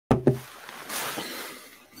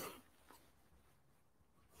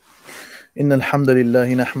إن الحمد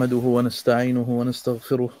لله نحمده ونستعينه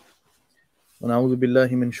ونستغفره ونعوذ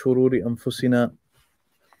بالله من شرور أنفسنا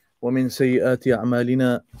ومن سيئات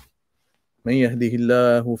أعمالنا من يهده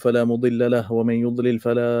الله فلا مضل له ومن يضلل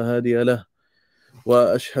فلا هادي له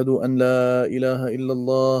وأشهد أن لا إله إلا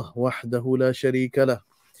الله وحده لا شريك له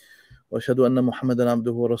وأشهد أن محمدا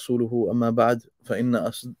عبده ورسوله أما بعد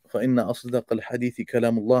فإن أصدق الحديث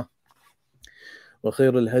كلام الله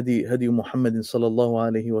وخير الهدي هدي محمد صلى الله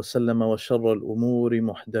عليه وسلم وشر الأمور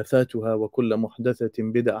محدثاتها وكل محدثة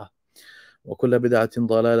بدعة وكل بدعة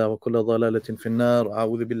ضلالة وكل ضلالة في النار.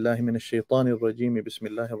 أعوذ بالله من الشيطان الرجيم. بسم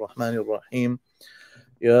الله الرحمن الرحيم.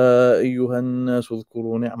 يا أيها الناس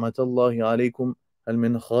اذكروا نعمة الله عليكم هل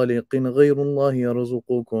من خالق غير الله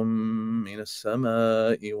يرزقكم من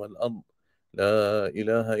السماء والأرض لا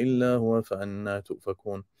إله إلا هو فأنا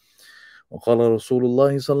تؤفكون. وقال رسول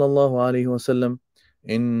الله صلى الله عليه وسلم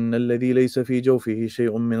إن الذي ليس في جوفه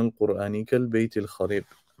شيء من القرآن كالبيت الخريب.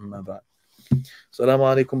 أما بعد. Assalamu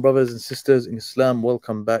alaikum, brothers and sisters in Islam.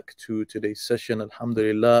 Welcome back to today's session.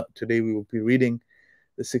 Alhamdulillah. Today we will be reading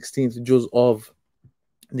the 16th juz of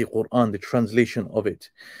the Quran, the translation of it.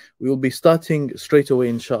 We will be starting straight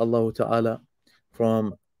away, inshaAllah ta'ala,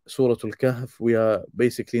 from Surah Al-Kahf. We are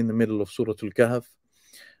basically in the middle of Surah Al-Kahf.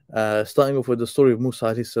 Starting off with the story of Musa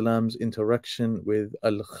alayhi salam's interaction with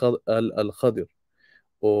Al-Khadir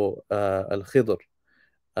or Al-Khidr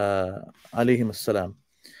alayhim as-salam.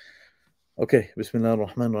 Okay, Bismillah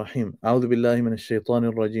ar-Rahman ar-Rahim. أعوذ بالله من الشيطان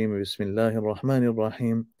الرجيم. بسم الله الرحمن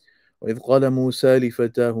الرحيم. وإذ قال موسى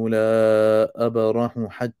لفتاه لا أبرح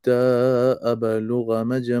حتى أبلغ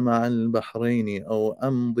مجمع البحرين أو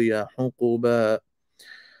أمضي حقبا.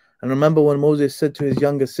 And remember when Moses said to his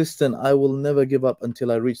young assistant, I will never give up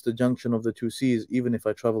until I reach the junction of the two seas, even if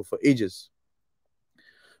I travel for ages.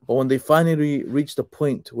 But when they finally reached the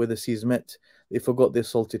point where the seas met, they forgot their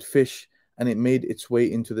salted fish, and it made its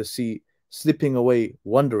way into the sea, slipping away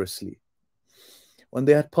wondrously. When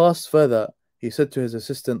they had passed further, he said to his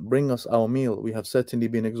assistant, bring us our meal. We have certainly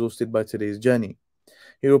been exhausted by today's journey.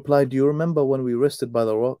 He replied, do you remember when we rested by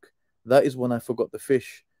the rock? That is when I forgot the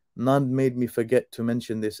fish. None made me forget to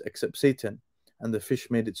mention this except Satan, and the fish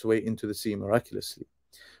made its way into the sea miraculously.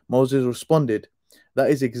 Moses responded, that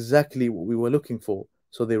is exactly what we were looking for.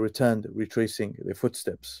 So they returned, retracing their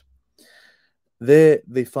footsteps. There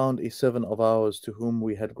they found a servant of ours to whom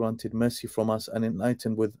we had granted mercy from us and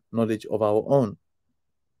enlightened with knowledge of our own.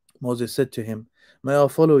 Moses said to him, may I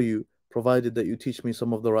follow you, provided that you teach me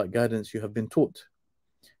some of the right guidance you have been taught.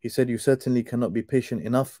 He said, you certainly cannot be patient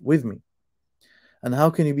enough with me. And how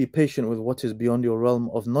can you be patient with what is beyond your realm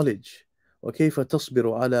of knowledge? وَكَيْفَ تَصْبِرُ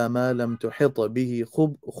عَلَى مَا لَمْ تُحِطَ بِهِ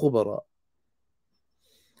خُبَرًا.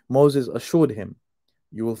 Moses assured him,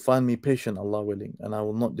 you will find me patient, Allah willing, and I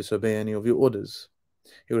will not disobey any of your orders.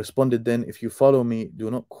 He responded then, if you follow me,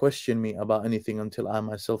 do not question me about anything until I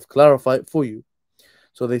myself clarify it for you.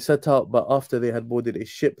 So they set out, but after they had boarded a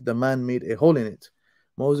ship, the man made a hole in it.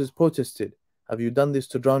 Moses protested, have you done this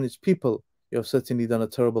to drown its people? You have certainly done a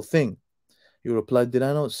terrible thing. He replied, did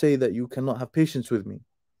I not say that you cannot have patience with me?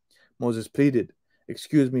 Moses pleaded,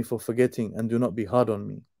 excuse me for forgetting and do not be hard on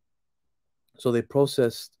me. So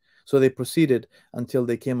they proceeded until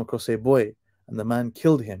they came across a boy, and the man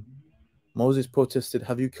killed him. Moses protested,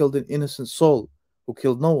 have you killed an innocent soul who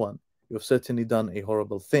killed no one? You have certainly done a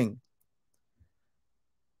horrible thing.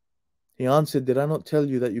 He answered, did I not tell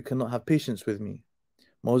you that you cannot have patience with me?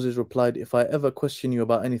 Moses replied, if I ever question you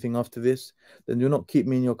about anything after this, then do not keep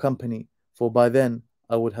me in your company, for by then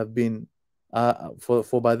I would have given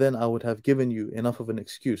you enough of an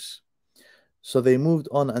excuse. So they moved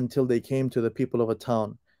on until they came to the people of a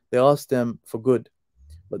town. They asked them for good,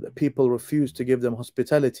 but the people refused to give them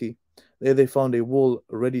hospitality. There they found a wall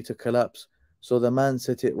ready to collapse, so the man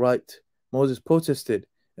set it right. Moses protested,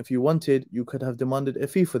 if you wanted, you could have demanded a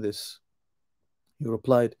fee for this. He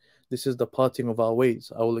replied, this is the parting of our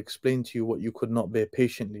ways. I will explain to you what you could not bear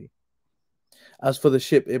patiently. As for the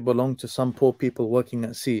ship, it belonged to some poor people working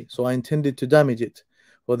at sea, so I intended to damage it,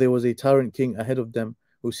 for there was a tyrant king ahead of them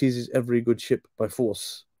who seizes every good ship by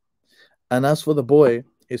force. And as for the boy,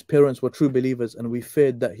 his parents were true believers, and we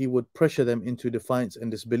feared that he would pressure them into defiance and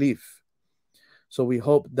disbelief. So we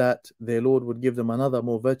hoped that their Lord would give them another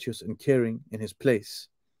more virtuous and caring in his place.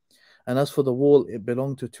 And as for the wall, it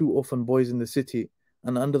belonged to two orphan boys in the city,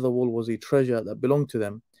 and under the wall was a treasure that belonged to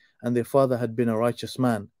them, and their father had been a righteous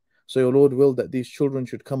man. So your Lord willed that these children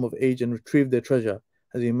should come of age and retrieve their treasure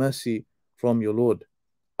as a mercy from your Lord.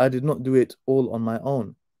 I did not do it all on my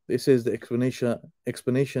own. This is the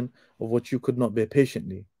explanation of what you could not bear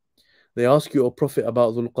patiently. They ask you, O Prophet,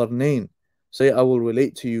 about Dhul Qarnayn. Say, I will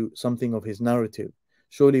relate to you something of his narrative.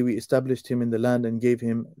 Surely we established him in the land and gave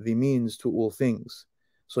him the means to all things.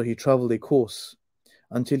 So he traveled a course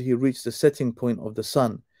until he reached the setting point of the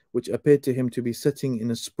sun, which appeared to him to be setting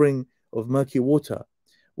in a spring of murky water,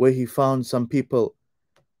 where he found some people.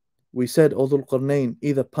 We said, O Dhul Qarnayn,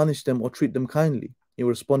 either punish them or treat them kindly. He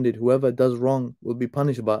responded, whoever does wrong will be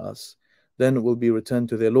punished by us, then will be returned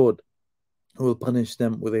to their Lord, who will punish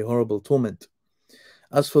them with a horrible torment.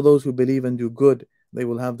 As for those who believe and do good, they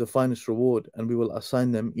will have the finest reward, and we will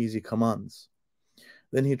assign them easy commands.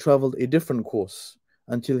 Then he traveled a different course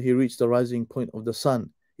until he reached the rising point of the sun.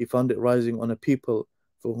 He found it rising on a people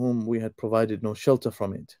for whom we had provided no shelter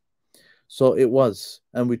from it. So it was,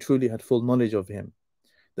 and we truly had full knowledge of him.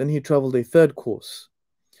 Then he traveled a third course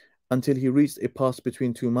until he reached a pass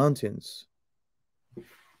between two mountains.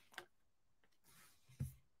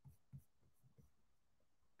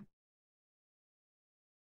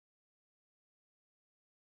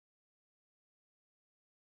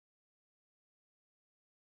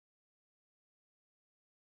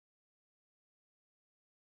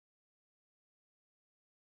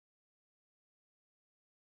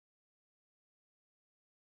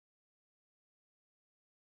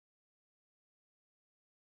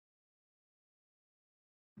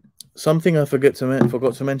 Something I forgot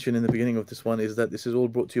to mention in the beginning of this one is that this is all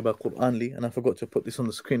brought to you by Qur'anly, and I forgot to put this on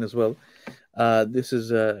the screen as well. This is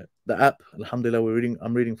the app. Alhamdulillah,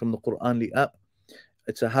 I'm reading from the Qur'anly app.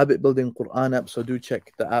 It's a habit building Qur'an app, so do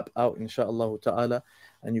check the app out, inshallah ta'ala,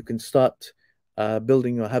 and you can start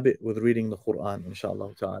building your habit with reading the Qur'an,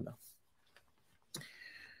 inshallah ta'ala.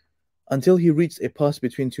 Until he reached a pass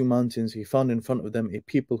between two mountains, he found in front of them a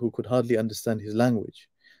people who could hardly understand his language.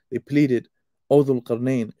 They pleaded, O Dhul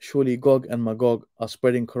Qarnayn, surely Gog and Magog are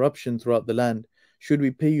spreading corruption throughout the land. Should we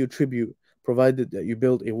pay you tribute, provided that you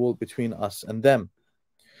build a wall between us and them?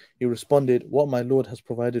 He responded, what my Lord has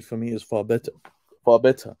provided for me is far better.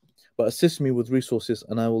 But assist me with resources,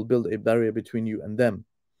 and I will build a barrier between you and them.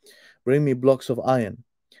 Bring me blocks of iron.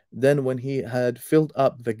 Then when he had filled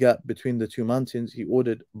up the gap between the two mountains, he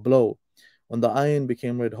ordered, blow. When the iron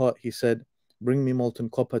became red hot, he said, bring me molten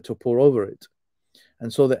copper to pour over it.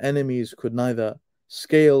 And so the enemies could neither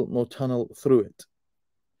scale nor tunnel through it.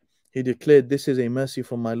 He declared, this is a mercy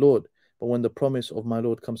from my Lord, but when the promise of my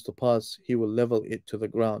Lord comes to pass, he will level it to the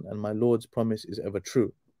ground, and my Lord's promise is ever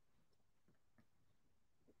true.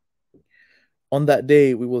 On that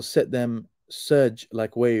day, we will set them surge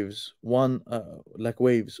like waves,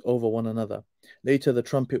 over one another. Later the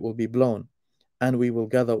trumpet will be blown, and we will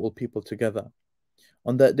gather all people together.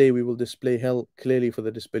 On that day, we will display hell clearly for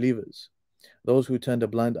the disbelievers, those who turned a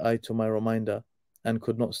blind eye to my reminder and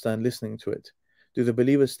could not stand listening to it. Do the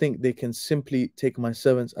believers think they can simply take my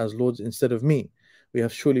servants as lords instead of me? We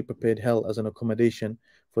have surely prepared hell as an accommodation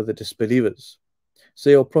for the disbelievers.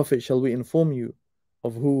 Say, O Prophet, shall we inform you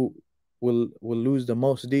of who will lose the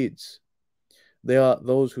most deeds? They are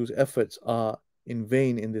those whose efforts are in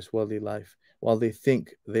vain in this worldly life, while they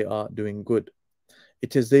think they are doing good.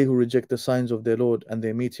 It is they who reject the signs of their Lord and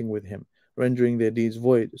their meeting with him, rendering their deeds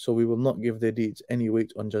void, so we will not give their deeds any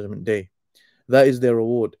weight on Judgment Day. That is their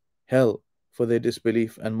reward, hell, for their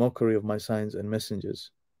disbelief and mockery of my signs and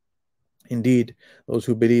messengers. Indeed, those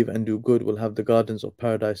who believe and do good will have the gardens of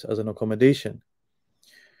paradise as an accommodation,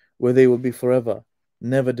 where they will be forever,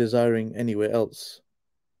 never desiring anywhere else.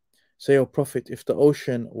 Say, O Prophet, if the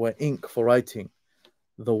ocean were ink for writing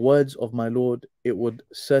the words of my Lord, it would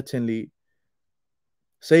certainly...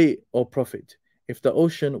 Say, O Prophet, if the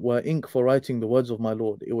ocean were ink for writing the words of my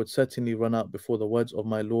Lord, it would certainly run out before the words of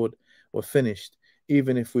my Lord were finished,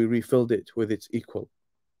 even if we refilled it with its equal.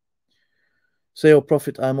 Say, O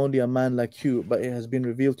Prophet, I am only a man like you, but it has been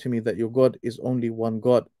revealed to me that your God is only one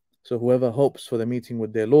God. So whoever hopes for the meeting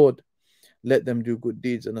with their Lord, let them do good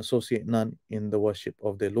deeds and associate none in the worship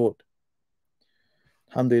of their Lord.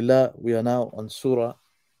 Alhamdulillah, we are now on Surah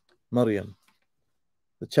Maryam,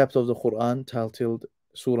 the chapter of the Quran titled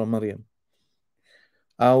Surah Maryam.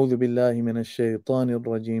 أعوذ بالله من الشيطان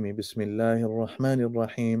الرجيم بسم الله الرحمن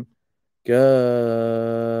الرحيم كافها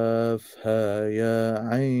يا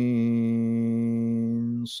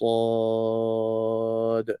عين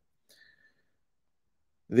صاد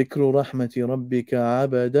ذكر رحمة ربك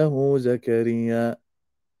عبده زكريا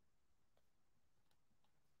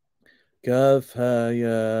كافها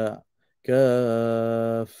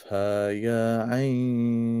يا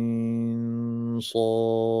عين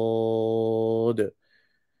صاد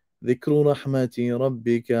ذكر رحمة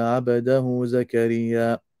ربك عبده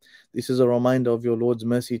زكريا. This is a reminder of your Lord's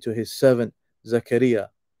mercy to his servant Zakaria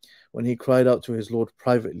when he cried out to his Lord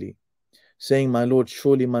privately, saying, my Lord,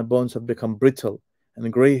 surely my bones have become brittle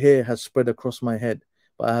and grey hair has spread across my head,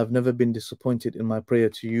 but I have never been disappointed in my prayer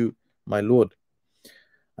to you, my Lord.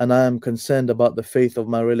 And I am concerned about the faith of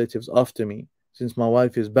my relatives after me, since my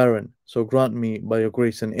wife is barren. So grant me by your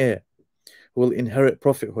grace an heir, who will inherit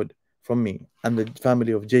prophethood from me and the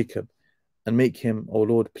family of Jacob, and make him, O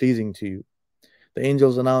Lord, pleasing to you. The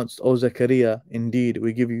angels announced, O Zechariah, indeed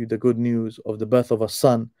we give you the good news of the birth of a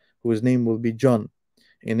son, whose name will be John,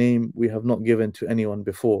 a name we have not given to anyone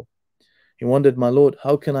before. He wondered, my Lord,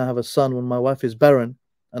 how can I have a son when my wife is barren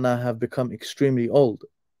and I have become extremely old?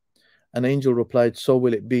 An angel replied, so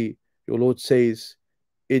will it be. Your Lord says,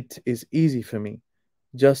 it is easy for me,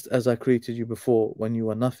 just as I created you before when you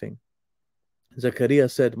were nothing. Zechariah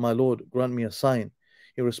said, my Lord, grant me a sign.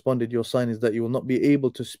 He responded, your sign is that you will not be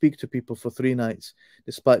able to speak to people for 3 nights,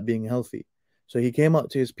 despite being healthy. So he came out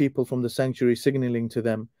to his people from the sanctuary, signaling to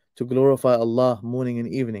them to glorify Allah morning and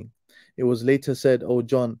evening. It was later said, O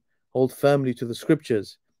John, hold firmly to the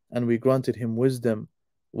scriptures, and we granted him wisdom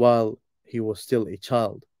while he was still a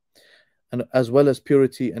child, and as well as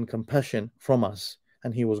purity and compassion from us,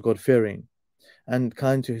 and he was God-fearing and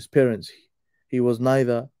kind to his parents. He was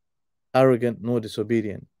neither arrogant nor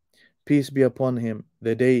disobedient. Peace be upon him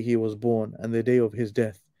the day he was born, and the day of his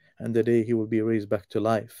death, and the day he will be raised back to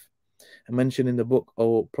life. I mention in the book,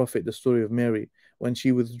 O Prophet, the story of Mary, when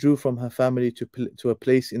she withdrew from her family to a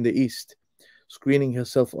place in the east, screening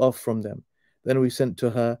herself off from them. Then we sent to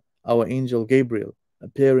her our angel Gabriel,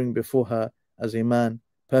 appearing before her as a man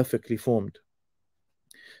perfectly formed.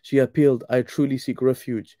 She appealed, I truly seek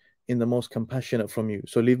refuge in the most compassionate from you,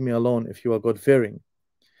 so leave me alone if you are God-fearing.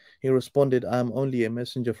 He responded, I am only a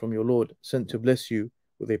messenger from your Lord, sent to bless you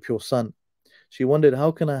with a pure son. She wondered,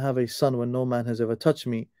 how can I have a son when no man has ever touched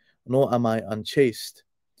me, nor am I unchaste?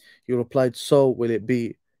 He replied, so will it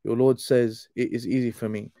be. Your Lord says, it is easy for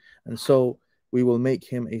me, and so we will make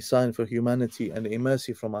him a sign for humanity and a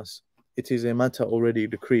mercy from us. It is a matter already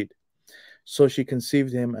decreed. So she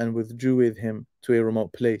conceived him and withdrew with him to a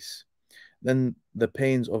remote place. Then the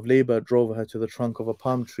pains of labor drove her to the trunk of a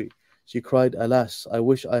palm tree. She cried, alas, I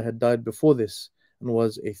wish I had died before this, and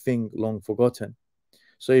was a thing long forgotten.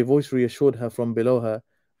 So a voice reassured her from below her,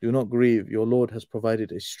 do not grieve, your Lord has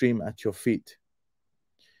provided a stream at your feet.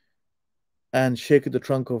 And shake the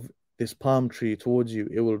trunk of this palm tree towards you,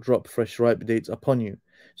 it will drop fresh ripe dates upon you.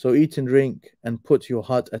 So eat and drink and put your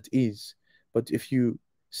heart at ease. But if you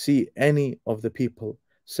see any of the people,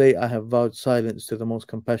 say, I have vowed silence to the most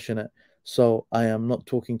compassionate, so I am not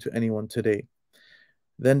talking to anyone today.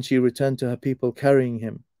 Then she returned to her people carrying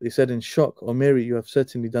him. They said in shock, O Mary, you have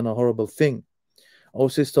certainly done a horrible thing. O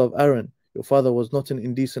sister of Aaron, your father was not an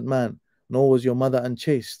indecent man, nor was your mother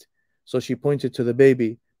unchaste. So she pointed to the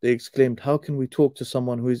baby. They exclaimed, how can we talk to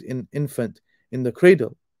someone who is an infant in the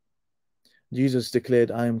cradle? Jesus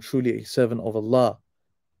declared, I am truly a servant of Allah.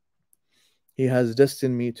 He has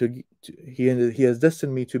destined me to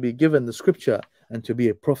be given the scripture and to be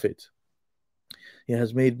a prophet. He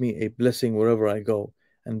has made me a blessing wherever I go,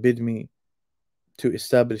 and bid me to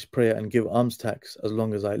establish prayer and give alms tax as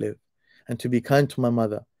long as I live, and to be kind to my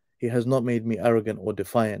mother. He has not made me arrogant or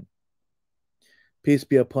defiant. Peace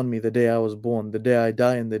be upon me the day I was born, the day I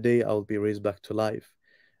die, and the day I will be raised back to life.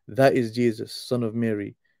 That is Jesus, son of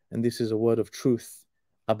Mary, and this is a word of truth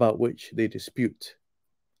about which they dispute.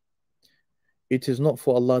 It is not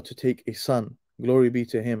for Allah to take a son, glory be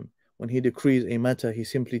to him. When he decrees a matter, he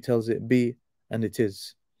simply tells it be, and it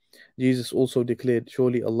is. Jesus also declared,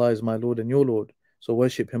 surely Allah is my Lord and your Lord, so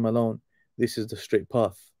worship him alone. This is the straight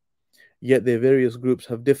path. Yet their various groups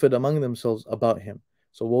have differed among themselves about him.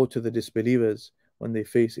 So woe to the disbelievers when they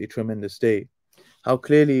face a tremendous day. How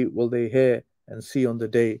clearly will they hear and see on the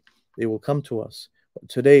day they will come to us. But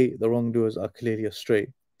today the wrongdoers are clearly astray.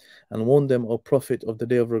 And warn them, O Prophet, of the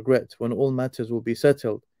day of regret, when all matters will be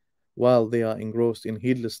settled, while they are engrossed in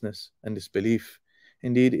heedlessness and disbelief.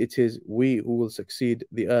 Indeed, it is we who will succeed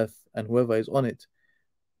the earth and whoever is on it,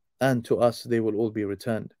 and to us they will all be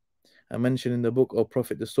returned. I mention in the book, O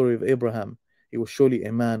Prophet, the story of Abraham. He was surely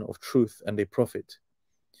a man of truth and a prophet.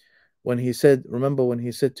 Remember when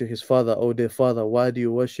he said to his father, O dear father, why do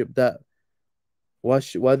you worship that?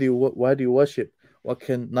 Why do you worship what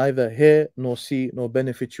can neither hear nor see nor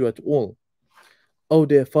benefit you at all? O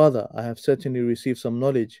dear father, I have certainly received some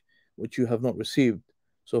knowledge which you have not received.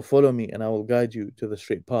 So follow me and I will guide you to the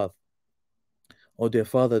straight path. O dear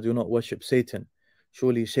father, do not worship Satan.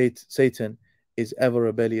 Surely Satan is ever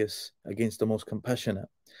rebellious against the most compassionate.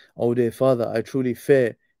 O dear father, I truly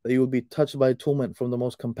fear that you will be touched by torment from the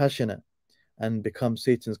most compassionate and become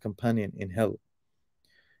Satan's companion in hell.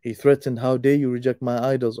 He threatened, how dare you reject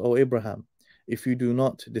my idols, O Abraham? If you do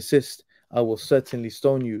not desist, I will certainly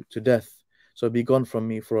stone you to death. So be gone from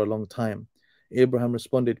me for a long time. Abraham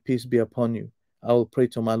responded, "Peace be upon you. I will pray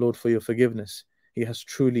to my Lord for your forgiveness. He has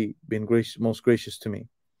truly been most gracious to me.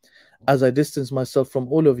 As I distance myself from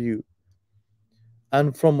all of you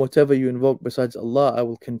and from whatever you invoke besides Allah, I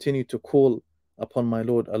will continue to call upon my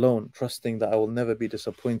Lord alone, trusting that I will never be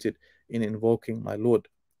disappointed in invoking my Lord."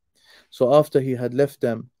 So after he had left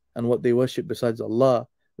them and what they worship besides Allah,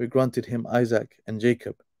 we granted him Isaac and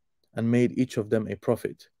Jacob and made each of them a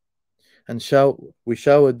prophet. And we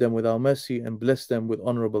showered them with our mercy and blessed them with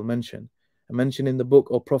honorable mention. And mention in the book,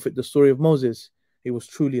 O Prophet, the story of Moses. He was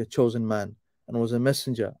truly a chosen man and was a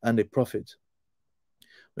messenger and a prophet.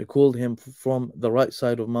 We called him from the right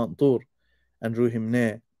side of Mount Tur and drew him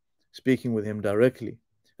near, speaking with him directly.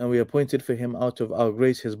 And we appointed for him out of our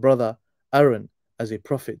grace his brother Aaron as a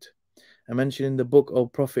prophet. And mention in the book, O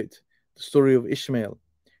Prophet, the story of Ishmael.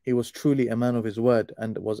 He was truly a man of his word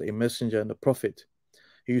and was a messenger and a prophet.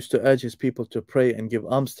 He used to urge his people to pray and give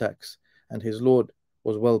alms tax, and his Lord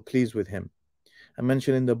was well pleased with him. And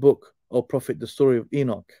mention in the book, O Prophet, the story of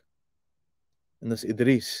Enoch, and this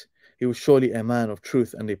Idris. He was surely a man of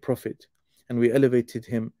truth and a prophet, and we elevated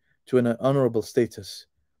him to an honorable status.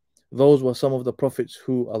 Those were some of the prophets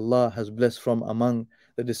who Allah has blessed from among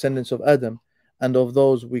the descendants of Adam, and of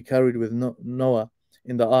those we carried with Noah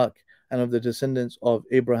in the ark, and of the descendants of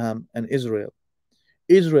Abraham and Israel.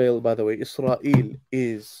 Israel, by the way, Israel,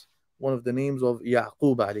 is one of the names of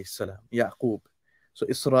Yaqub alayhi salam. Yaqub. So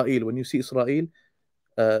Israel, when you see Israel,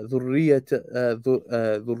 ذرية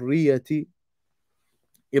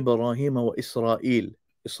إبراهيم وإسرائيل.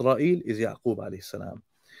 Israel is Yaqub alayhi salam.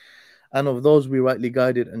 And of those we rightly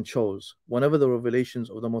guided and chose. Whenever the revelations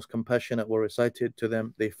of the most compassionate were recited to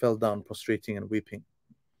them, they fell down prostrating and weeping.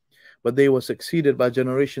 But they were succeeded by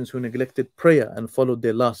generations who neglected prayer and followed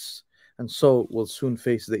their lusts, and so will soon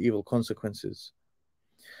face the evil consequences.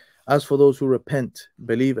 As for those who repent,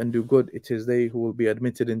 believe and do good, it is they who will be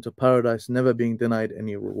admitted into paradise, never being denied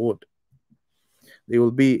any reward. They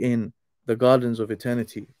will be in the gardens of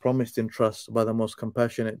eternity, promised in trust by the most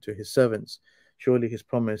compassionate to his servants. Surely his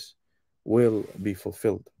promise will be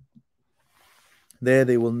fulfilled. There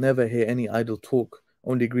they will never hear any idle talk,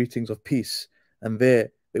 only greetings of peace, and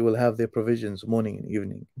there they will have their provisions morning and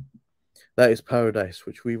evening. That is paradise,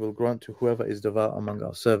 which we will grant to whoever is devout among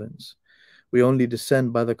our servants. We only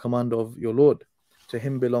descend by the command of your Lord. To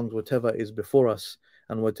him belongs whatever is before us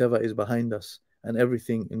and whatever is behind us, and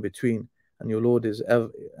everything in between. And your Lord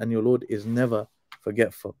is never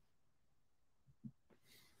forgetful.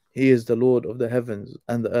 He is the Lord of the heavens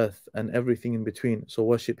and the earth and everything in between. So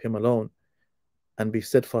worship him alone and be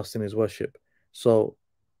steadfast in his worship.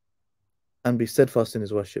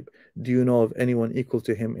 Do you know of anyone equal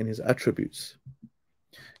to him in his attributes?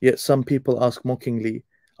 Yet some people ask mockingly,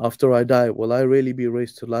 after I die, will I really be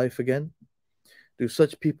raised to life again? Do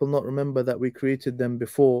such people not remember that we created them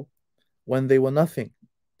before when they were nothing?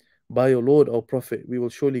 By your Lord, O Prophet, we will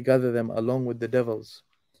surely gather them along with the devils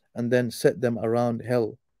and then set them around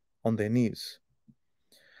hell on their knees.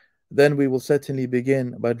 Then we will certainly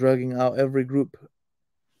begin by dragging out every group,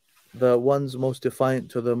 the ones most defiant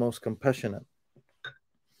to the most compassionate.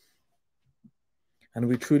 And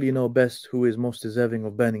we truly know best who is most deserving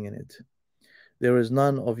of burning in it. There is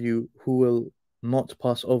none of you who will not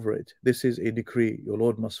pass over it. This is a decree your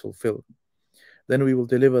Lord must fulfill. Then we will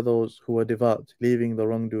deliver those who are devout, leaving the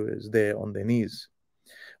wrongdoers there on their knees.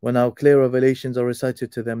 When our clear revelations are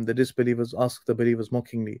recited to them, the disbelievers ask the believers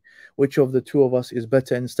mockingly, which of the two of us is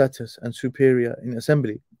better in status and superior in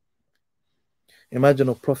assembly? Imagine,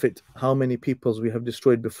 O Prophet, how many peoples we have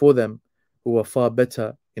destroyed before them who are far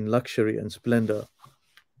better in luxury and splendor.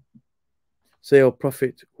 Say, O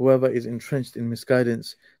Prophet, whoever is entrenched in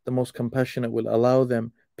misguidance, the most compassionate will allow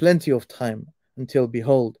them plenty of time until,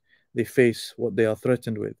 behold, they face what they are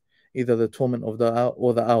threatened with, either the torment of the hour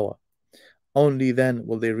or the hour. Only then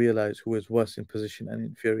will they realize who is worse in position and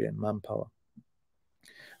inferior in manpower.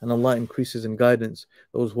 And Allah increases in guidance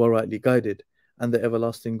those who are rightly guided, and the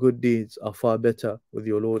everlasting good deeds are far better with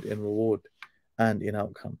your Lord in reward and in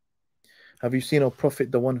outcome. Have you seen, O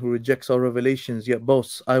Prophet, the one who rejects our revelations yet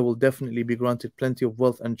boasts, I will definitely be granted plenty of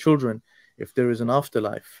wealth and children if there is an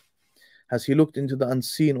afterlife? Has he looked into the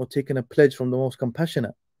unseen or taken a pledge from the most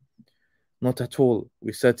compassionate? Not at all.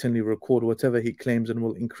 We certainly record whatever he claims and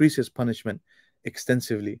will increase his punishment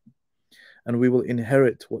extensively. And we will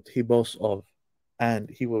inherit what he boasts of, and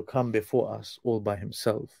he will come before us all by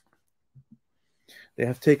himself. They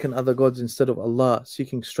have taken other gods instead of Allah,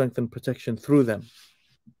 seeking strength and protection through them.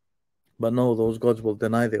 But no, those gods will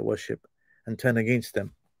deny their worship and turn against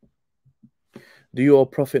them. Do you, O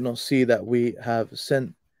Prophet, not see that we have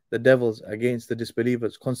sent the devils against the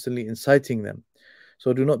disbelievers, constantly inciting them?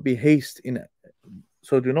 So do not be hasty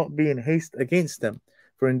So do not be in haste against them,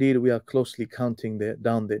 for indeed we are closely counting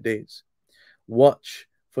down their days. Watch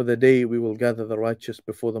for the day we will gather the righteous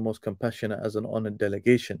before the most compassionate as an honored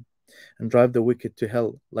delegation, and drive the wicked to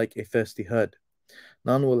hell like a thirsty herd.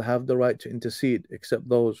 None will have the right to intercede except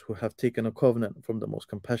those who have taken a covenant from the most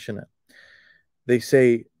compassionate. They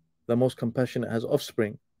say, the most compassionate has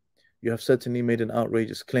offspring. You have certainly made an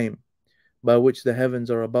outrageous claim, by which the heavens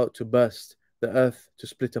are about to burst, the earth to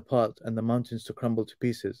split apart, and the mountains to crumble to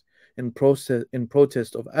pieces, in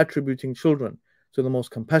protest of attributing children to the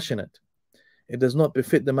most compassionate. It does not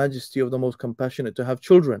befit the majesty of the most compassionate to have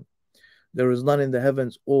children. There is none in the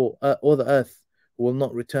heavens or the earth who will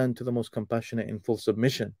not return to the most compassionate in full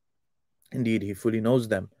submission. Indeed, he fully knows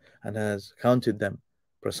them and has counted them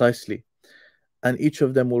precisely. And each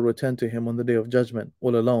of them will return to him on the day of judgment,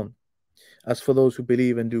 all alone. As for those who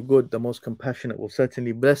believe and do good, the most compassionate will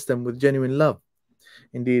certainly bless them with genuine love.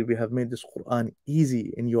 Indeed, we have made this Quran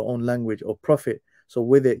easy in your own language, O Prophet, so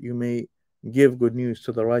with it you may give good news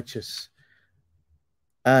to the righteous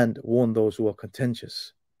and warn those who are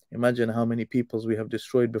contentious. Imagine how many peoples we have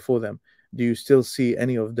destroyed before them. Do you still see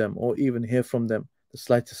any of them or even hear from them the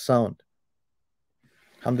slightest sound?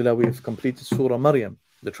 Alhamdulillah, we have completed Surah Maryam,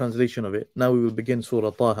 the translation of it. Now we will begin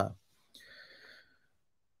Surah Taha.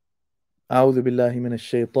 أعوذ بالله من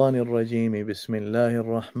الشيطان الرجيم بسم الله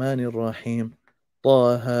الرحمن الرحيم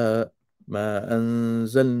طه ما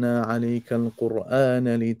أنزلنا عليك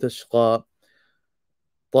القرآن لتشقى.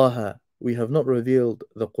 طه, we have not revealed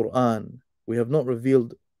the Quran. We have not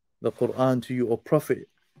revealed the Quran to you, O Prophet,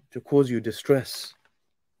 to cause you distress.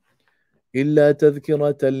 إلا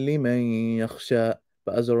تذكرة لمن يخشى,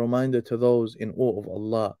 but as a reminder to those in awe of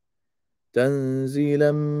Allah.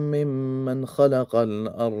 تنزيلا ممن خلق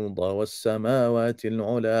الأرض والسماوات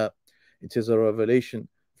العلى. It is a revelation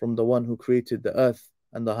from the one who created the earth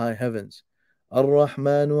and the high heavens.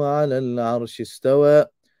 الرحمن على العرش استوى,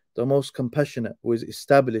 the most compassionate who is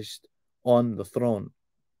established on the throne.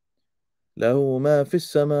 له ما في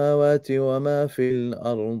السماوات وما في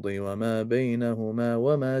الأرض وما بينهما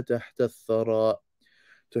وما تحت الثرى.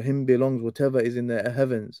 To him belongs whatever is in the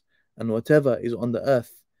heavens and whatever is on the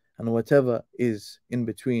earth, and whatever is in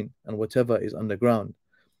between, and whatever is underground.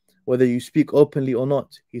 Whether you speak openly or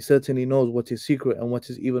not, he certainly knows what is secret and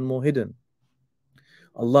what is even more hidden.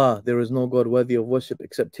 Allah, there is no God worthy of worship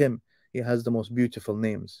except him. He has the most beautiful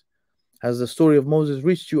names. Has the story of Moses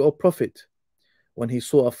reached you, O Prophet? When he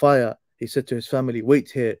saw a fire, he said to his family,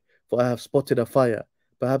 wait here, for I have spotted a fire.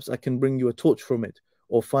 Perhaps I can bring you a torch from it,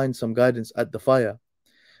 or find some guidance at the fire.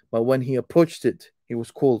 But when he approached it, he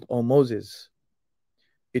was called, O Moses,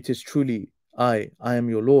 it is truly I am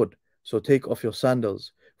your Lord, so take off your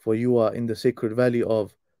sandals, for you are in the sacred valley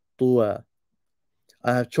of Tuwa.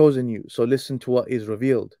 I have chosen you, so listen to what is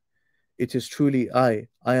revealed. It is truly I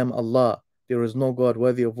am Allah. There is no God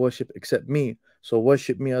worthy of worship except me, so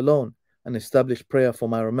worship me alone and establish prayer for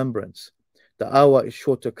my remembrance. The hour is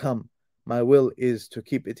sure to come. My will is to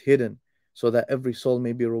keep it hidden, so that every soul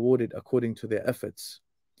may be rewarded according to their efforts.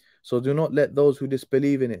 So do not let those who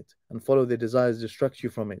disbelieve in it and follow their desires distract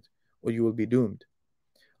you from it, or you will be doomed.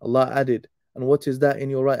 Allah added, and what is that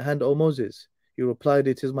in your right hand, O Moses? He replied,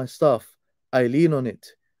 it is my staff. I lean on it,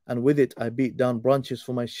 and with it I beat down branches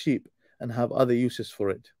for my sheep and have other uses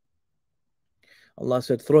for it. Allah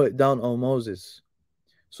said, throw it down, O Moses.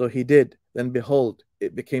 So he did. Then behold,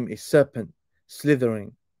 it became a serpent,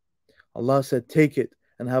 slithering. Allah said, take it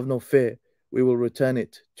and have no fear. We will return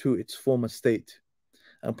it to its former state.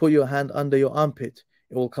 And put your hand under your armpit.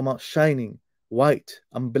 It will come out shining, white,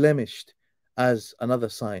 unblemished, as another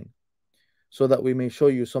sign, so that we may show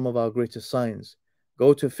you some of our greatest signs.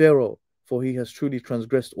 Go to Pharaoh, for he has truly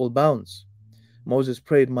transgressed all bounds. Moses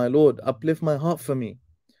prayed, my Lord, uplift my heart for me,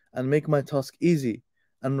 and make my task easy,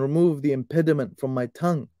 and remove the impediment from my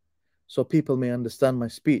tongue, so people may understand my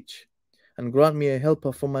speech, and grant me a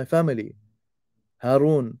helper from my family,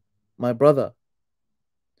 Harun, my brother.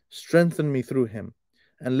 Strengthen me through him,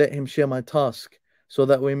 and let him share my task, so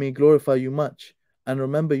that we may glorify you much, and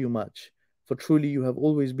remember you much, for truly you have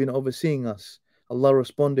always been overseeing us. Allah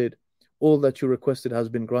responded, all that you requested has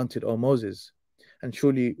been granted, O Moses, and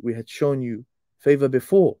surely we had shown you favor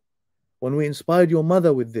before, when we inspired your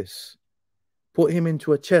mother with this. Put him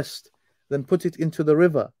into a chest, then put it into the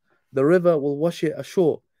river. The river will wash it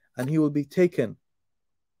ashore, and he will be taken.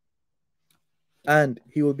 And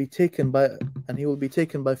he will be taken by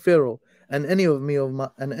Pharaoh, an enemy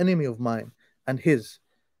of mine, and his.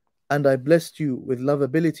 And I blessed you with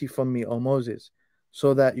lovability from me, O Moses,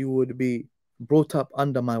 so that you would be brought up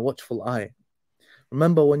under my watchful eye.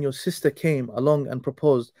 Remember when your sister came along and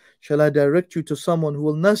proposed, shall I direct you to someone who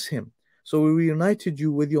will nurse him? So we reunited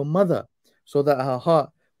you with your mother, so that her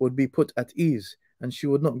heart would be put at ease, and she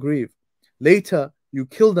would not grieve. Later, you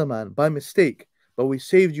killed a man by mistake, but we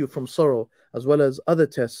saved you from sorrow, as well as other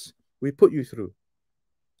tests we put you through.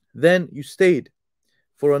 Then you stayed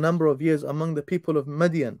for a number of years among the people of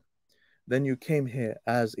Madian. Then you came here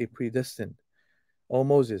as a predestined, O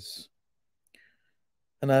Moses,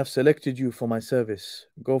 and I have selected you for my service.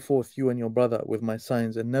 Go forth, you and your brother, with my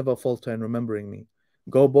signs, and never falter in remembering me.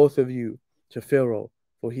 Go, both of you, to Pharaoh,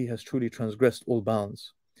 for he has truly transgressed all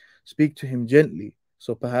bounds. Speak to him gently,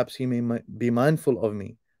 so perhaps he may be mindful of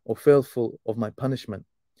me, or fearful of my punishment.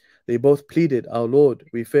 They both pleaded, Our Lord,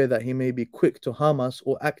 we fear that he may be quick to harm us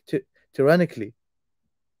or act tyrannically.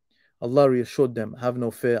 Allah reassured them, Have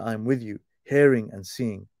no fear, I am with you, hearing and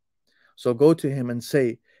seeing. So go to him and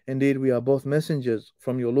say, Indeed, we are both messengers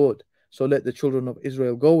from your Lord. So let the children of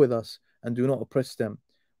Israel go with us, and do not oppress them.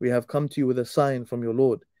 We have come to you with a sign from your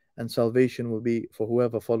Lord, and salvation will be for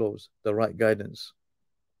whoever follows the right guidance.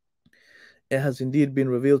 It has indeed been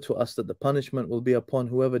revealed to us that the punishment will be upon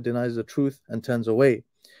whoever denies the truth and turns away.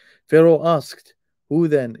 Pharaoh asked, Who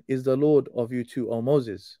then is the Lord of you two, O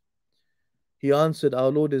Moses? He answered, Our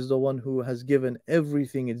Lord is the one who has given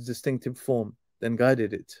everything its distinctive form, then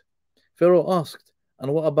guided it. Pharaoh asked,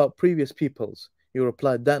 And what about previous peoples? He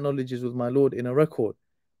replied, That knowledge is with my Lord in a record.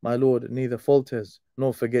 My Lord neither falters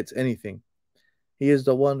nor forgets anything. He is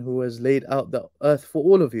the one who has laid out the earth for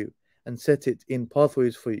all of you, and set it in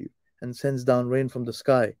pathways for you, and sends down rain from the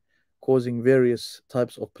sky, causing various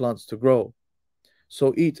types of plants to grow.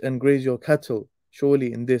 So eat and graze your cattle.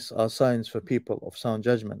 Surely in this are signs for people of sound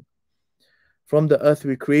judgment. From the earth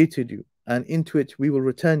we created you, and into it we will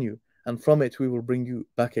return you, and from it we will bring you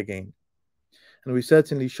back again. And we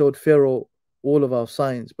certainly showed Pharaoh all of our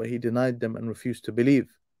signs, but he denied them and refused to believe.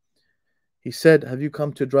 He said, Have you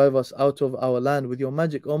come to drive us out of our land with your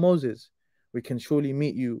magic, O Moses? We can surely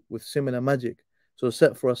meet you with similar magic. So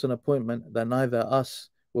set for us an appointment that neither of us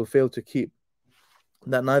will fail to keep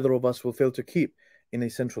in a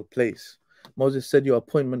central place. Moses said, Your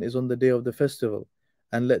appointment is on the day of the festival,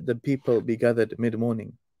 and let the people be gathered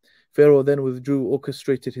mid-morning. Pharaoh then withdrew,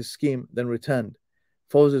 orchestrated his scheme, then returned.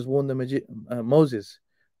 Moses warned the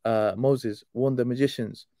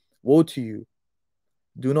magicians, Woe to you!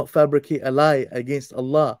 Do not fabricate a lie against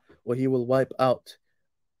Allah, or he will wipe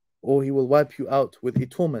you out with a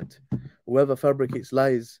torment. Whoever fabricates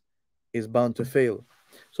lies is bound to fail.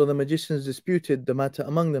 So the magicians disputed the matter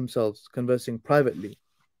among themselves, conversing privately.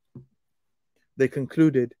 They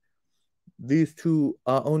concluded, These two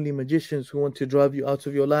are only magicians who want to drive you out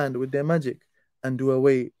of your land with their magic and do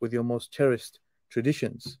away with your most cherished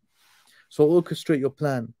traditions. So orchestrate your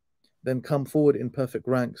plan, then come forward in perfect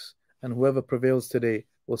ranks, and whoever prevails today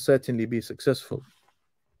will certainly be successful.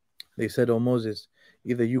 They said, O Moses,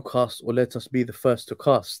 either you cast or let us be the first to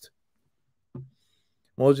cast.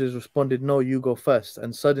 Moses responded, No, you go first.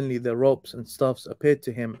 And suddenly their ropes and staffs appeared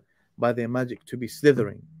to him by their magic to be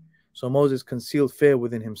slithering. So Moses concealed fear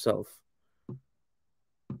within himself.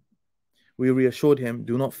 We reassured him,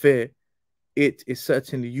 Do not fear, it is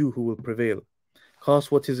certainly you who will prevail.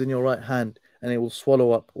 Cast what is in your right hand, and it will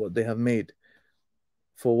swallow up what they have made.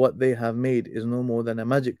 For what they have made is no more than a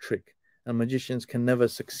magic trick, and magicians can never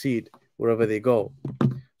succeed wherever they go.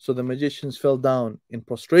 So the magicians fell down in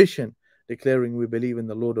prostration, declaring, We believe in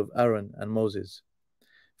the Lord of Aaron and Moses.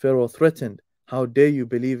 Pharaoh threatened, How dare you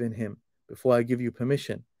believe in him before I give you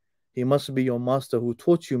permission? He must be your master who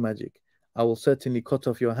taught you magic. I will certainly cut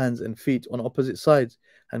off your hands and feet on opposite sides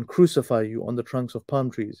and crucify you on the trunks of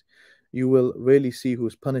palm trees. You will really see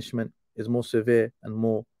whose punishment is more severe and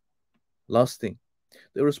more lasting.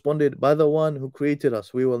 They responded, By the one who created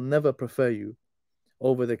us, we will never prefer you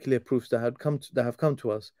over the clear proofs that have come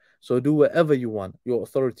to us. So do whatever you want. Your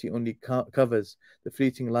authority only covers the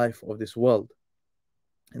fleeting life of this world.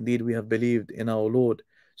 Indeed, we have believed in our Lord,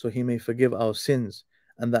 so he may forgive our sins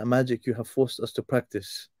and that magic you have forced us to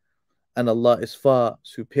practice. And Allah is far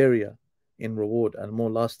superior in reward and more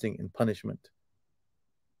lasting in punishment.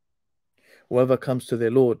 Whoever comes to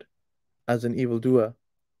their Lord as an evildoer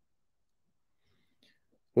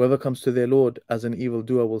will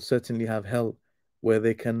certainly have hell, where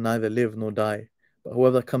they can neither live nor die. But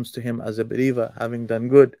whoever comes to him as a believer, having done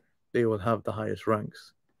good, they will have the highest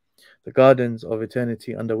ranks. The gardens of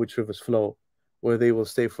eternity under which rivers flow, where they will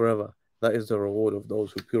stay forever. That is the reward of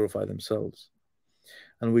those who purify themselves.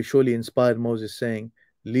 And we surely inspired Moses, saying,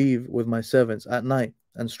 Leave with my servants at night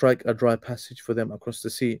and strike a dry passage for them across the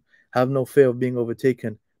sea. Have no fear of being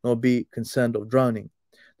overtaken, nor be concerned of drowning.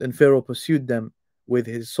 Then Pharaoh pursued them with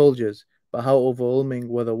his soldiers, but how overwhelming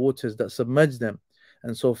were the waters that submerged them.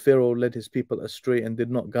 And so Pharaoh led his people astray and did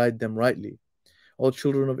not guide them rightly. O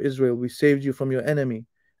children of Israel, we saved you from your enemy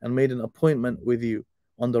and made an appointment with you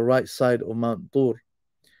on the right side of Mount Tur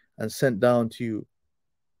and sent down to you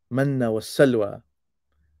manna was salwa,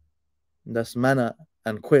 that's manna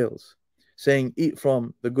and quails, saying, eat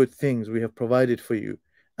from the good things we have provided for you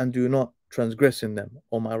and do not transgress in them,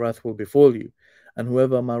 or my wrath will befall you, and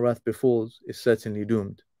whoever my wrath befalls is certainly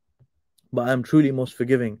doomed. But I am truly most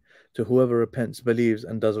forgiving to whoever repents, believes,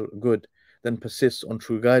 and does good, then persists on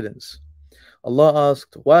true guidance. Allah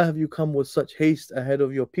asked, why have you come with such haste ahead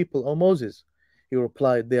of your people, O Moses? He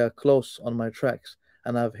replied, they are close on my tracks,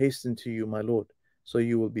 and I have hastened to you, my Lord, so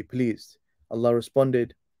you will be pleased. Allah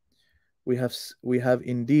responded, we have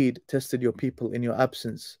indeed tested your people in your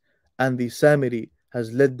absence, and the Samiri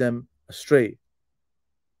has led them astray.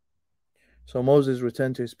 So Moses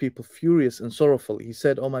returned to his people furious and sorrowful. He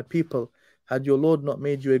said, O my people, had your Lord not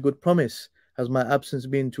made you a good promise? Has my absence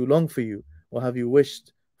been too long for you? Or have you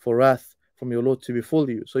wished for wrath from your Lord to befall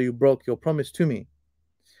you, so you broke your promise to me?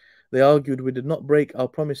 They argued, we did not break our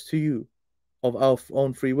promise to you of our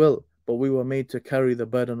own free will, but we were made to carry the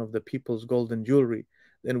burden of the people's golden jewelry.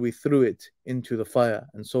 Then we threw it into the fire,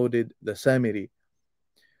 and so did the Samiri.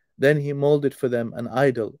 Then he molded for them an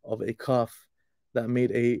idol of a calf that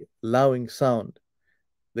made a lowing sound.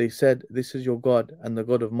 They said, this is your God and the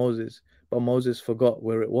God of Moses, but Moses forgot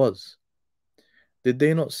where it was. Did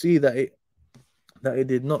they not see that it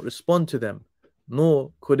did not respond to them,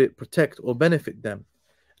 nor could it protect or benefit them?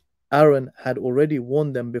 Aaron had already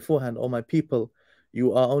warned them beforehand, O my people,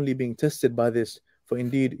 you are only being tested by this, for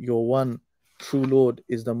indeed your one true Lord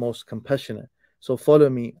is the most compassionate. So follow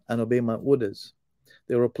me and obey my orders.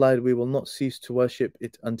 They replied, we will not cease to worship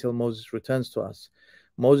it until Moses returns to us.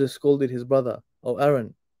 Moses scolded his brother, O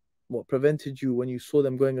Aaron, what prevented you when you saw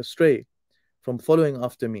them going astray from following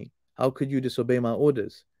after me? How could you disobey my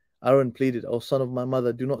orders? Aaron pleaded, O son of my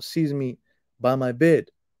mother, do not seize me by my beard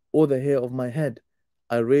or the hair of my head.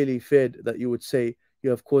 I really feared that you would say, you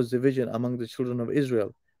have caused division among the children of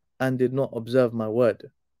Israel and did not observe my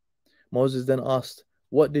word. Moses then asked,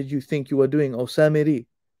 what did you think you were doing, O Samiri?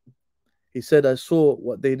 He said, I saw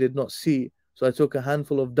what they did not see, so I took a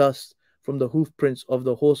handful of dust from the hoof prints of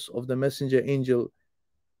the horse of the messenger angel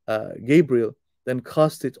Gabriel, then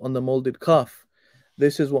cast it on the molded calf.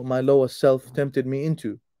 This is what my lower self tempted me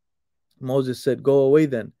into. Moses said, go away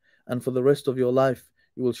then, and for the rest of your life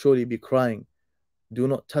you will surely be crying, do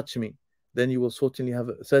not touch me. Then you will certainly have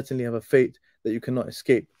a fate that you cannot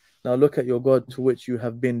escape. Now look at your God to which you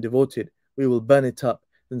have been devoted. We will burn it up,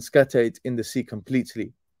 then scatter it in the sea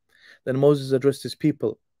completely. Then Moses addressed his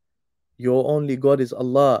people, your only God is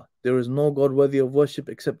Allah. There is no God worthy of worship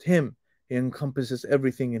except Him. He encompasses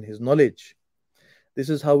everything in His knowledge. This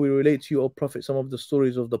is how we relate to you, O Prophet, some of the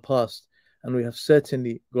stories of the past, and we have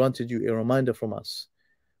certainly granted you a reminder from us.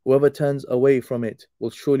 Whoever turns away from it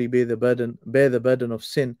will surely bear the burden of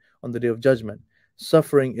sin on the day of judgment,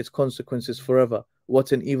 suffering its consequences forever.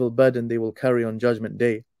 What an evil burden they will carry on Judgment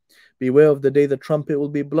Day. Beware of the day the trumpet will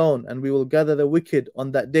be blown, and we will gather the wicked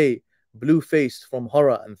on that day, blue-faced from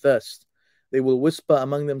horror and thirst. They will whisper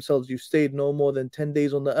among themselves, you stayed no more than 10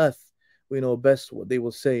 days on the earth. We know best what they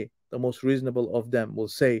will say. The most reasonable of them will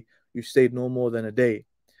say, you stayed no more than a day.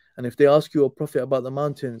 And if they ask you, O Prophet, about the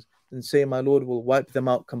mountains, then say, my Lord will wipe them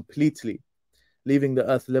out completely, leaving the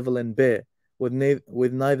earth level and bare, with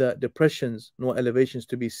neither depressions nor elevations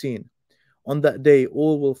to be seen. On that day,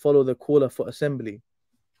 all will follow the caller for assembly,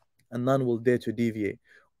 and none will dare to deviate.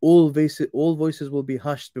 All voices will be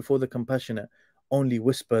hushed before the compassionate. Only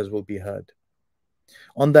whispers will be heard.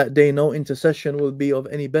 On that day, no intercession will be of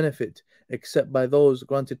any benefit, except by those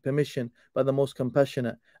granted permission by the most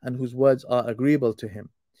compassionate and whose words are agreeable to him.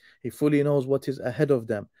 He fully knows what is ahead of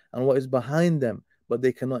them and what is behind them, but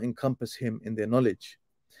they cannot encompass him in their knowledge.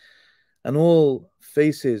 And all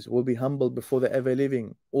faces will be humbled before the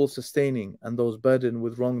ever-living, all-sustaining, and those burdened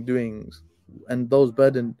with wrongdoing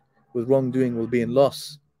will be in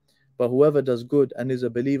loss. But whoever does good and is a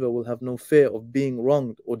believer will have no fear of being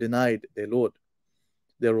wronged or denied their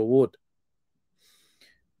reward.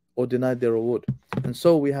 And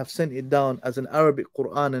so we have sent it down as an Arabic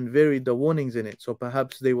Quran and varied the warnings in it, so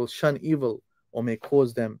perhaps they will shun evil, or it may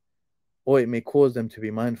cause them to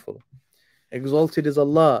be mindful. Exalted is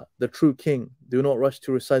Allah, the true King. Do not rush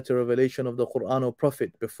to recite a revelation of the Quran or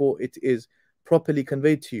Prophet before it is properly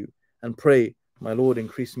conveyed to you, and pray, my Lord,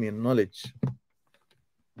 increase me in knowledge.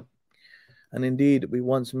 And indeed, we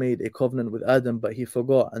once made a covenant with Adam, but he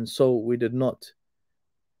forgot, and so we did not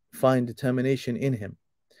find determination in him.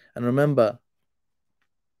 And remember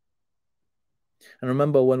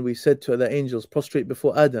when we said to the angels, prostrate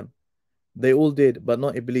before Adam, They all did, but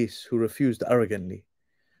not Iblis, who refused arrogantly.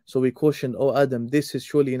 So we cautioned, O Adam, this is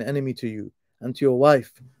surely an enemy to you and to your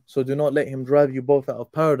wife. So do not let him drive you both out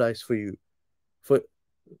of paradise for you.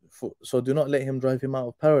 So do not let him drive him out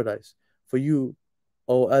of paradise. For you,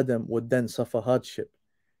 O Adam, would then suffer hardship.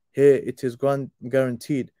 Here it is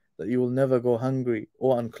guaranteed that you will never go hungry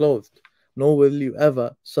or unclothed, nor will you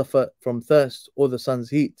ever suffer from thirst or the sun's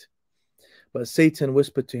heat. But Satan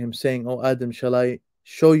whispered to him, saying, O Adam, shall I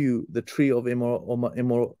show you the tree of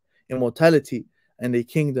immortality and a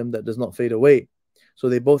kingdom that does not fade away? So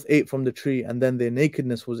they both ate from the tree, and then their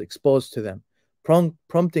nakedness was exposed to them,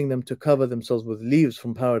 prompting them to cover themselves with leaves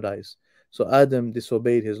from paradise. So Adam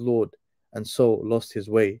disobeyed his Lord, and so lost his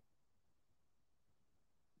way.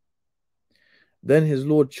 Then his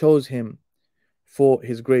Lord chose him for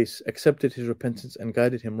his grace, accepted his repentance, and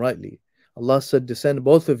guided him rightly. Allah said, descend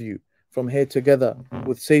both of you from here together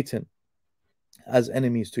with Satan as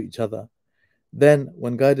enemies to each other. Then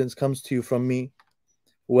when guidance comes to you from me,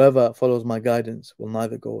 whoever follows my guidance will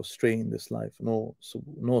neither go astray in this life nor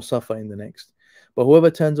suffer in the next. But whoever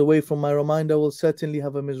turns away from my reminder will certainly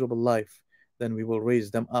have a miserable life. Then we will raise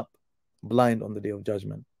them up blind on the day of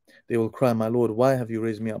judgment. They will cry, my Lord, why have you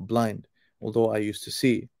raised me up blind, although I used to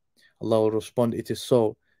see? Allah will respond, it is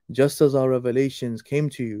so. Just as our revelations came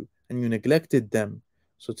to you and you neglected them,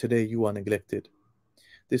 so today you are neglected.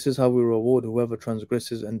 This is how we reward whoever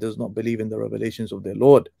transgresses and does not believe in the revelations of their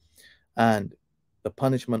Lord. And the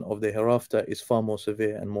punishment of the hereafter is far more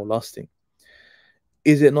severe and more lasting.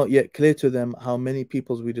 Is it not yet clear to them how many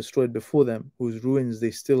peoples we destroyed before them, whose ruins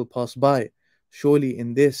they still pass by? Surely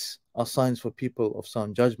in this are signs for people of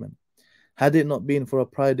sound judgment. Had it not been for a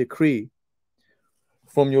prior decree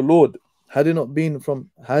from your Lord, had it not been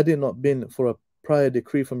for a prior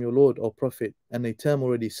decree from your Lord or Prophet, and a term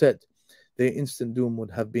already set, their instant doom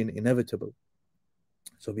would have been inevitable.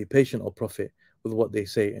 So be patient, O Prophet, with what they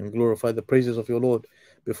say, and glorify the praises of your Lord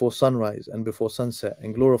before sunrise and before sunset,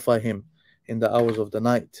 and glorify him in the hours of the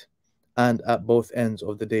night and at both ends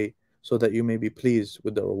of the day, so that you may be pleased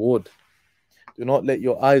with the reward. Do not let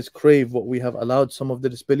your eyes crave what we have allowed some of the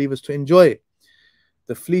disbelievers to enjoy,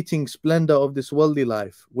 the fleeting splendor of this worldly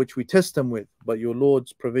life, which we test them with, but your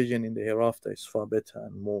Lord's provision in the hereafter is far better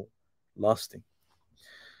and more lasting.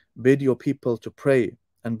 Bid your people to pray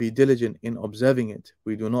and be diligent in observing it.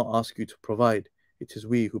 We do not ask you to provide. It is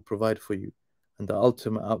we who provide for you, and the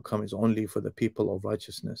ultimate outcome is only for the people of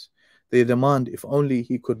righteousness. They demand if only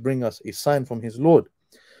he could bring us a sign from his Lord.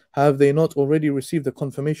 Have they not already received the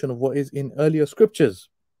confirmation of what is in earlier scriptures?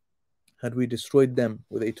 Had we destroyed them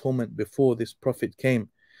with a torment before this prophet came,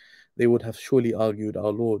 they would have surely argued,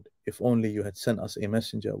 our Lord, if only you had sent us a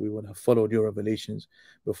messenger, we would have followed your revelations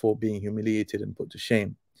before being humiliated and put to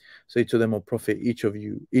shame. Say to them, O Prophet, each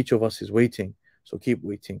of us is waiting, so keep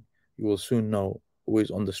waiting. You will soon know who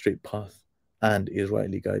is on the straight path and is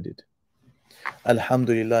rightly guided.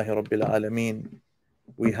 Alhamdulillahi Rabbil Alameen.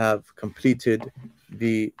 We have completed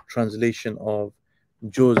the translation of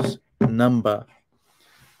Juz number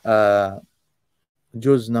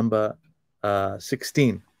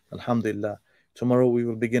 16. Alhamdulillah. Tomorrow we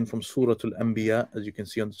will begin from Surah Al-Anbiya, as you can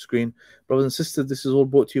see on the screen. Brothers and sisters, this is all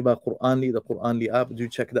brought to you by Qur'anly, the Qur'anly app. Do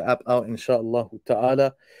check the app out, inshallah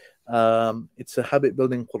ta'ala. It's a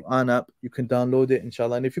habit-building Qur'an app. You can download it,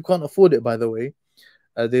 inshallah. And if you can't afford it, by the way,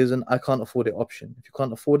 there's an I can't afford it option. If you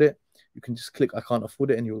can't afford it, you can just click I can't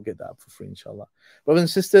afford it and you will get the app for free, inshallah. Brothers and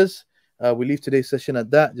sisters, we leave today's session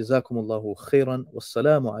at that. Jazakumullahu khairan.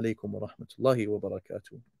 Wassalamu alaikum wa rahmatullahi wa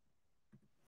barakatuh.